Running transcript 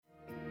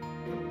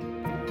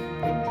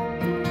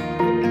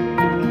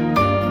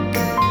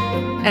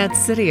At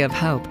City of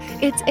Hope,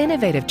 its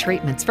innovative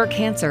treatments for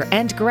cancer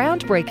and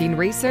groundbreaking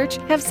research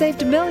have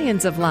saved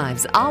millions of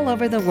lives all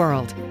over the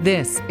world.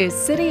 This is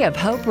City of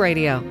Hope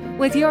Radio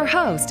with your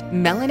host,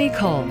 Melanie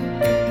Cole.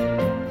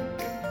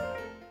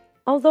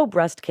 Although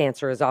breast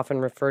cancer is often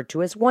referred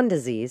to as one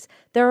disease,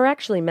 there are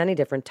actually many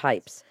different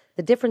types.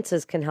 The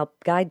differences can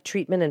help guide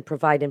treatment and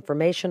provide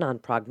information on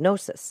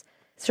prognosis.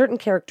 Certain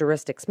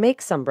characteristics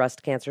make some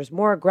breast cancers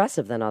more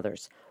aggressive than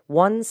others.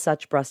 One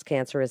such breast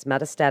cancer is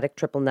metastatic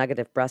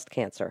triple-negative breast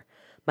cancer.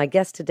 My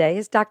guest today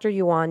is Dr.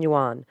 Yuan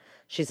Yuan.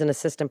 She's an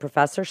assistant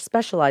professor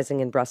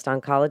specializing in breast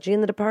oncology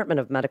in the Department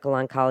of Medical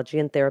Oncology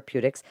and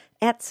Therapeutics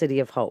at City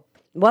of Hope.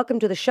 Welcome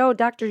to the show,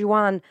 Dr.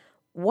 Yuan.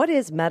 What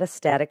is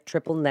metastatic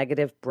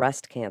triple-negative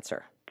breast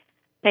cancer?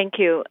 Thank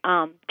you.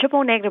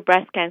 Triple-negative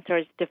breast cancer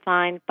is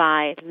defined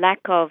by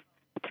lack of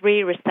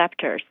three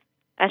receptors: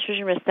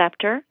 estrogen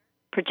receptor,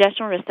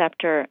 progesterone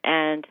receptor,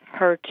 and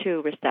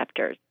HER2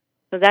 receptors.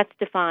 So that's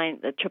defined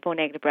the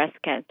triple-negative breast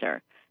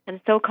cancer. And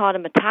so-called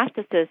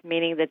metastasis,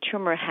 meaning the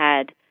tumor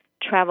had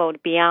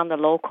traveled beyond the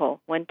local,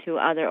 went to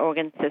other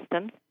organ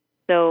systems.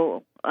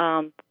 So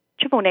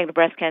triple-negative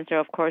breast cancer,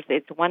 of course,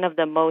 is one of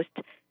the most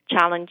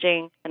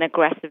challenging and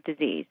aggressive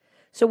disease.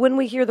 So when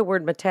we hear the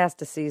word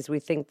metastases, we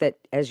think that,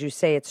 as you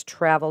say, it's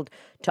traveled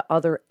to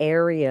other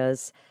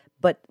areas,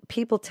 but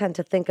people tend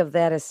to think of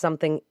that as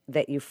something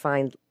that you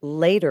find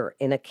later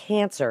in a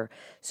cancer.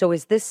 So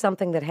is this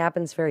something that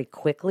happens very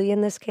quickly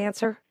in this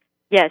cancer?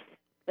 Yes.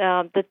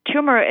 The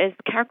tumor is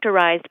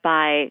characterized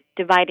by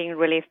dividing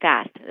really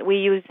fast. We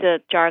use the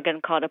jargon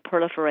called a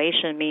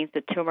proliferation, means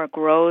the tumor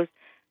grows,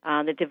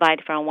 they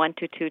divide from 1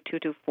 to 2, 2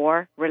 to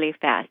 4 really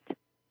fast,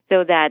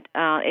 so that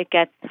it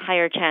gets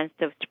higher chance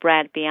of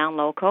spread beyond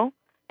local.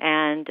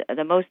 And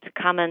the most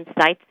common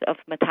sites of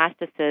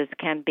metastasis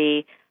can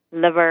be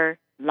liver,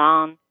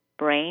 lung,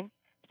 brain.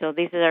 So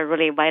these are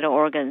really vital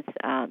organs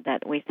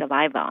that we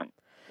survive on.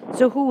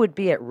 So who would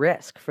be at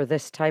risk for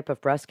this type of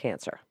breast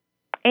cancer?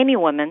 Any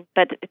woman,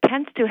 but it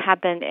tends to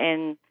happen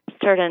in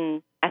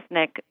certain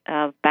ethnic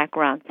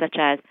backgrounds, such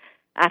as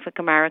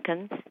African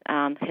Americans,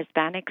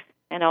 Hispanics,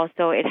 and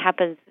also it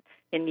happens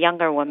in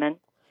younger women.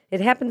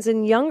 It happens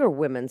in younger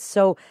women,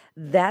 so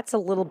that's a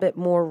little bit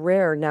more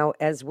rare. Now,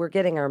 as we're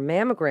getting our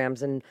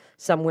mammograms, and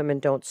some women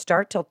don't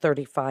start till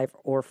 35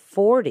 or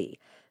 40,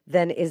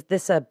 then is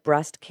this a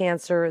breast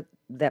cancer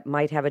that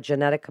might have a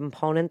genetic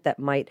component that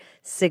might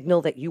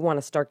signal that you want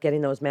to start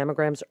getting those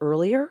mammograms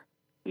earlier?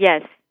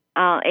 Yes.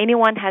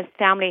 Anyone has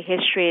family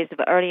histories of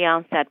early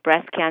onset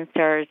breast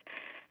cancers,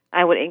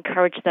 I would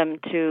encourage them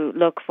to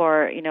look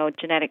for,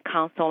 genetic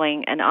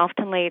counseling. And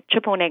oftenly,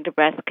 triple-negative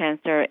breast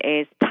cancer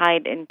is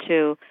tied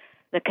into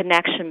the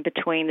connection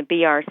between the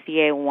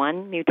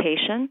BRCA1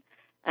 mutation.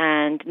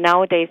 And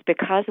nowadays,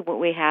 because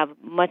we have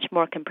much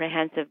more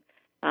comprehensive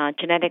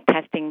genetic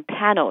testing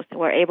panels,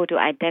 we're able to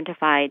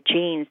identify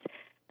genes,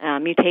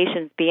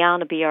 mutations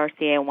beyond the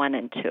BRCA1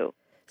 and 2.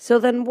 So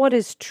then what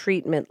is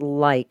treatment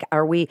like?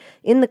 Are we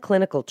in the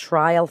clinical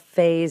trial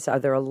phase? Are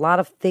there a lot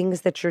of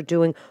things that you're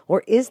doing?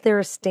 Or is there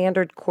a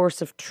standard course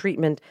of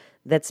treatment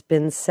that's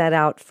been set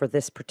out for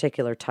this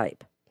particular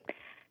type?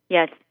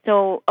 Yes.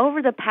 So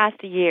over the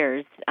past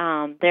years,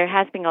 there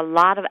has been a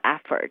lot of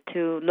effort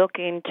to look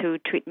into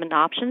treatment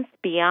options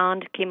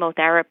beyond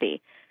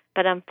chemotherapy.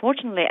 But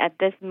unfortunately, at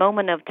this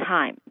moment of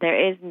time,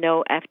 there is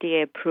no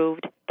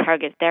FDA-approved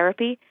target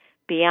therapy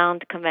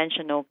beyond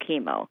conventional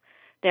chemo.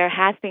 There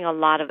has been a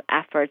lot of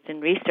efforts in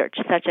research,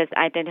 such as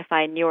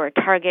identifying newer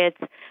targets,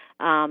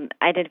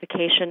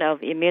 identification of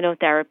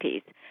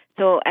immunotherapies.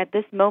 So at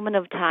this moment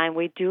of time,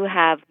 we do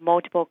have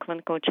multiple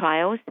clinical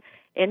trials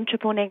in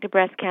triple-negative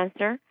breast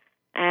cancer.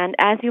 And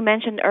as you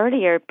mentioned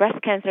earlier,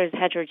 breast cancer is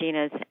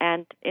heterogeneous.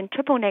 And in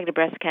triple-negative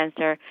breast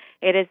cancer,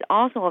 it is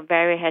also a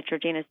very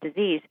heterogeneous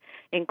disease,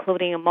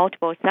 including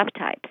multiple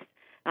subtypes.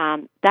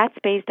 That's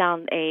based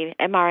on a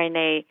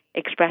mRNA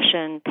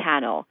expression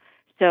panel.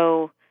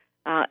 So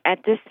at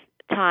this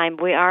time,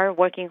 we are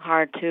working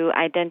hard to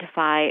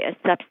identify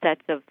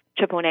subsets of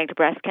triple-negative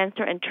breast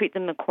cancer and treat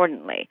them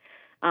accordingly.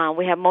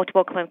 We have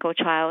multiple clinical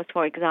trials.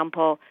 For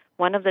example,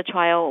 one of the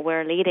trials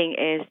we're leading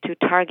is to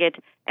target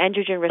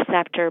androgen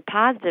receptor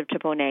positive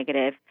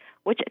triple-negative,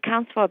 which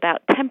accounts for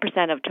about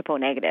 10% of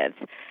triple-negatives.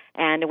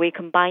 And we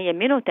combine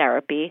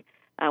immunotherapy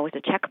with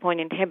a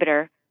checkpoint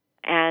inhibitor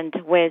and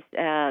with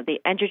the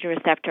androgen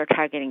receptor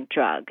targeting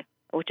drug,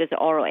 which is an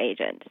oral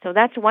agent. So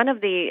that's one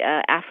of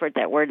the efforts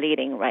that we're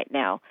leading right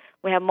now.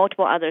 We have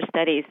multiple other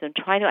studies and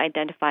trying to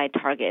identify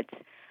targets.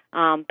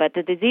 But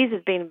the disease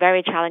has been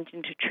very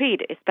challenging to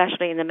treat,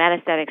 especially in the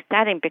metastatic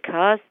setting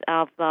because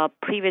of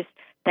previous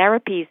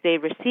therapies they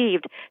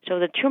received. So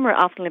the tumor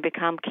often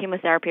become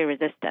chemotherapy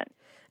resistant.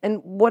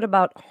 And what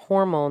about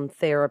hormone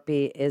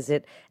therapy? Is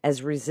it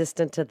as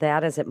resistant to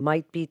that as it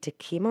might be to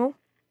chemo?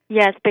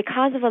 Yes,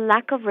 because of a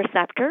lack of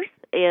receptors,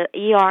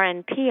 ER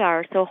and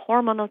PR, so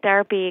hormonal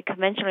therapy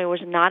conventionally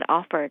was not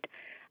offered.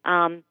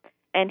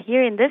 And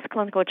here in this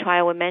clinical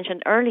trial we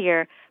mentioned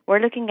earlier, we're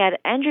looking at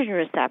androgen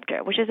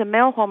receptor, which is a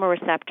male hormone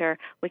receptor.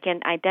 We can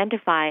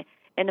identify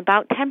in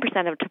about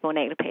 10% of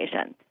triple-negative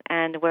patients,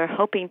 and we're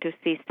hoping to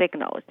see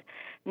signals.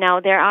 Now,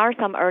 there are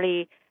some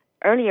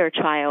earlier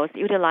trials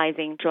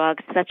utilizing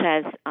drugs such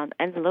as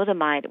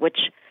enzalutamide, which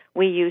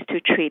we use to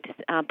treat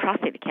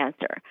prostate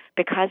cancer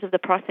because of the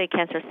prostate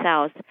cancer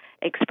cells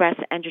express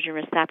androgen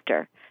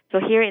receptor. So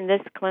here in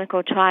this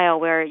clinical trial,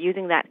 we're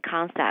using that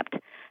concept,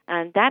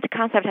 and that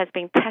concept has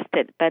been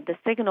tested, but the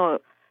signal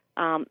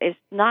is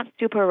not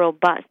super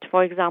robust.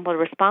 For example, the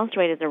response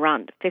rate is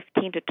around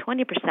 15 to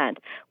 20%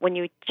 when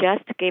you're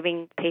just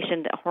giving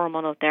patient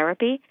hormonal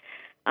therapy.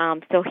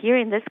 So here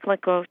in this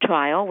clinical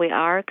trial, we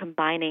are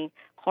combining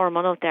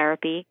hormonal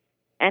therapy,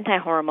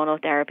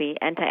 anti-hormonal therapy,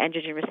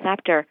 anti-androgen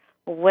receptor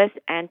with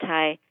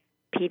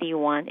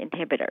anti-PD-1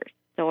 inhibitors.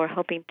 So we're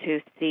hoping to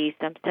see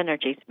some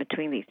synergies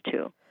between these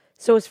two.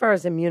 So as far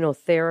as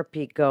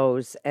immunotherapy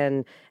goes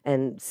and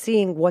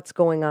seeing what's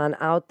going on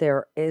out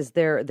there,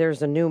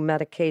 there's a new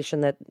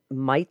medication that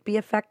might be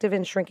effective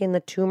in shrinking the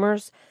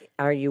tumors?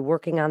 Are you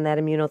working on that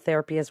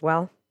immunotherapy as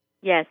well?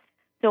 Yes.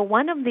 So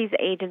one of these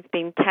agents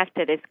being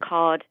tested is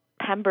called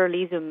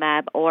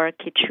pembrolizumab or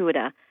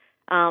Keytruda.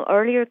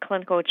 Earlier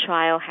clinical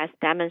trial has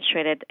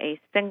demonstrated a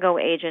single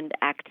agent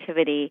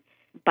activity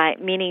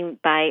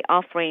by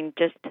offering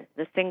just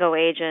the single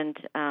agent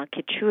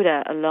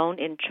Keytruda alone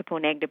in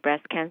triple-negative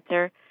breast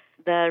cancer.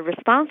 The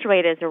response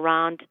rate is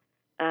around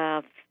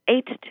 8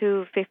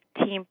 to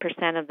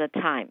 15% of the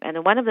time,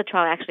 and one of the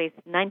trial actually is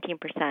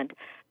 19%,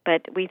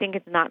 but we think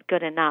it's not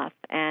good enough.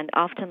 And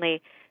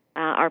oftenly,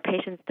 our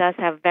patients does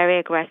have very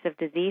aggressive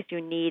disease.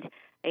 You need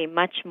a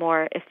much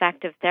more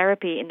effective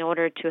therapy in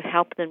order to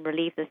help them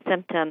relieve the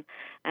symptom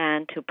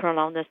and to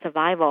prolong the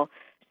survival.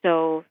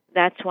 So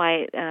that's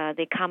why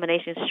the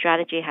combination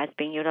strategy has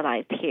been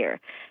utilized here.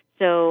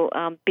 So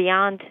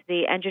beyond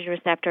the androgen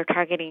receptor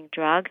targeting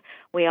drug,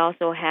 we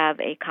also have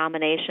a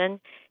combination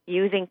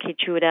using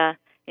Keytruda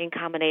in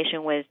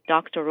combination with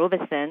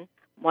doxorubicin.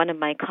 One of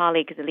my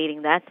colleagues is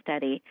leading that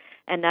study.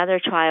 Another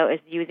trial is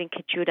using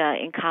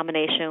Keytruda in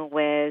combination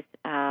with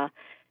a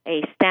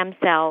stem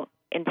cell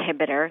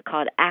inhibitor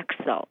called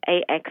AXL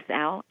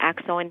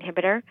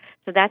inhibitor.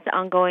 So that's an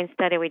ongoing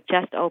study we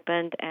just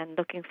opened and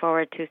looking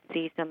forward to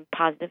see some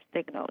positive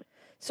signals.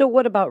 So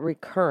what about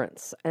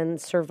recurrence and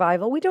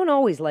survival? We don't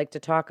always like to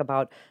talk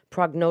about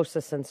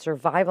prognosis and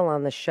survival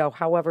on the show.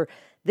 However,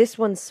 this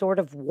one sort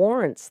of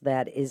warrants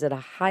that. Is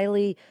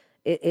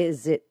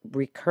it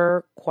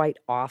recur quite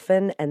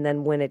often? And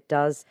then when it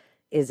does,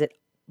 is it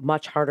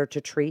much harder to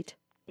treat?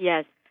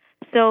 Yes.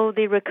 So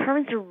the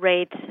recurrence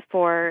rate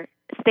for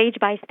stage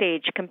by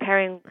stage,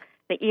 comparing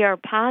the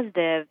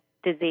ER-positive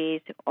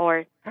disease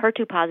or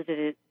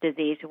HER2-positive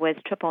disease with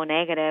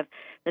triple-negative,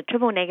 the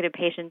triple-negative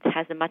patients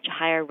has a much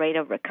higher rate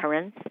of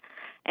recurrence.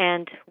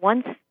 And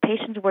once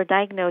patients were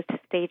diagnosed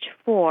stage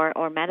 4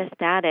 or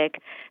metastatic,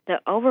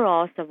 the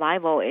overall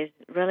survival is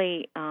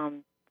really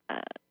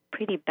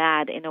pretty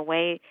bad in a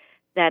way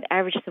that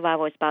average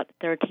survival is about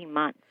 13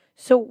 months.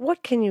 So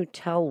what can you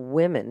tell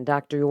women,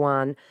 Dr.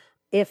 Yuan,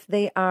 if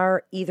they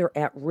are either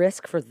at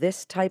risk for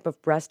this type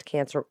of breast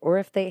cancer or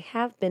if they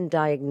have been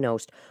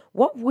diagnosed?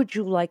 What would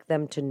you like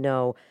them to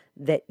know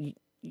that,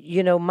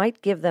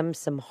 might give them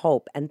some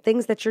hope and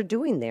things that you're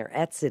doing there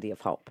at City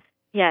of Hope?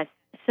 Yes.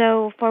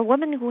 So for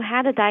women who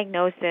had a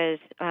diagnosis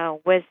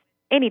with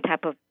any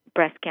type of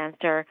breast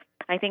cancer,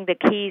 I think the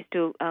key is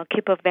to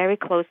keep a very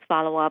close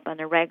follow-up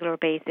on a regular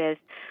basis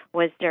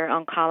with their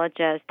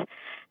oncologist.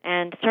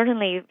 And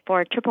certainly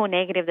for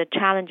triple-negative, the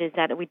challenge is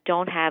that we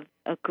don't have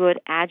a good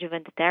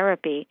adjuvant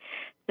therapy.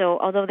 So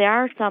although there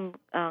are some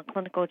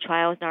clinical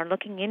trials that are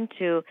looking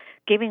into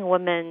giving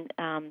women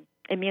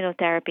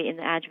immunotherapy in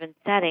the adjuvant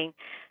setting,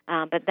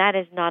 but that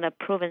is not a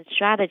proven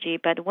strategy.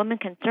 But women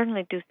can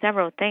certainly do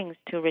several things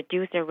to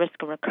reduce their risk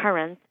of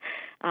recurrence.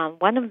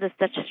 One of the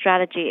such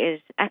strategy is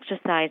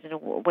exercise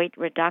and weight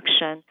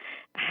reduction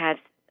has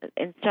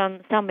in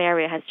some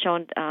area has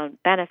shown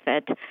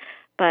benefit.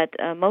 But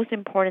most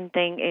important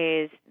thing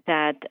is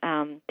that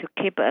to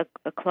keep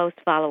a close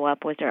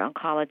follow-up with their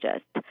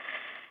oncologist.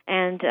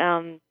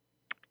 And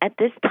at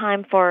this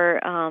time for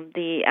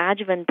the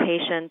adjuvant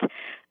patient,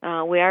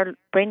 we are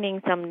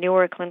bringing some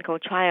newer clinical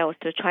trials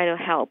to try to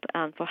help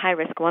for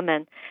high-risk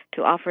women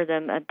to offer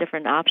them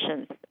different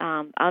options.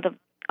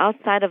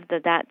 Outside of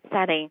that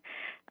setting,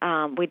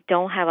 we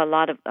don't have a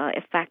lot of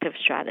effective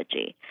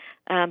strategy.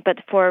 But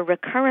for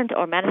recurrent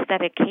or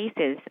metastatic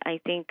cases, I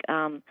think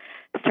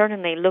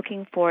certainly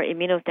looking for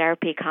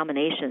immunotherapy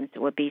combinations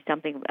would be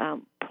something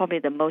probably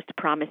the most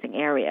promising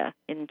area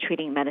in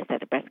treating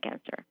metastatic breast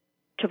cancer,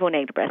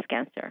 triple-negative breast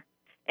cancer.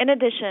 In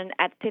addition,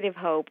 at City of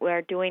Hope, we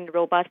are doing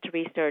robust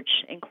research,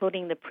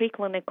 including the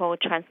preclinical,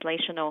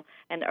 translational,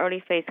 and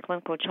early-phase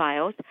clinical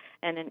trials,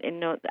 and in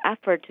the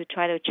effort to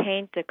try to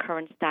change the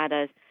current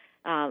status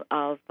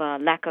of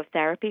lack of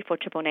therapy for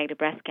triple-negative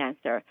breast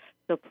cancer.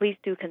 So please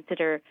do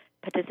consider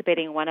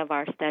participating in one of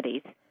our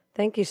studies.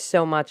 Thank you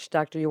so much,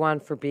 Dr. Yuan,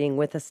 for being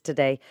with us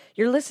today.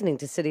 You're listening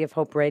to City of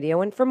Hope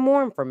Radio, and for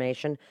more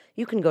information,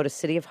 you can go to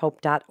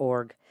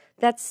cityofhope.org.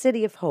 That's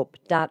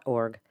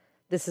cityofhope.org.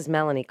 This is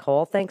Melanie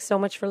Cole. Thanks so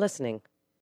much for listening.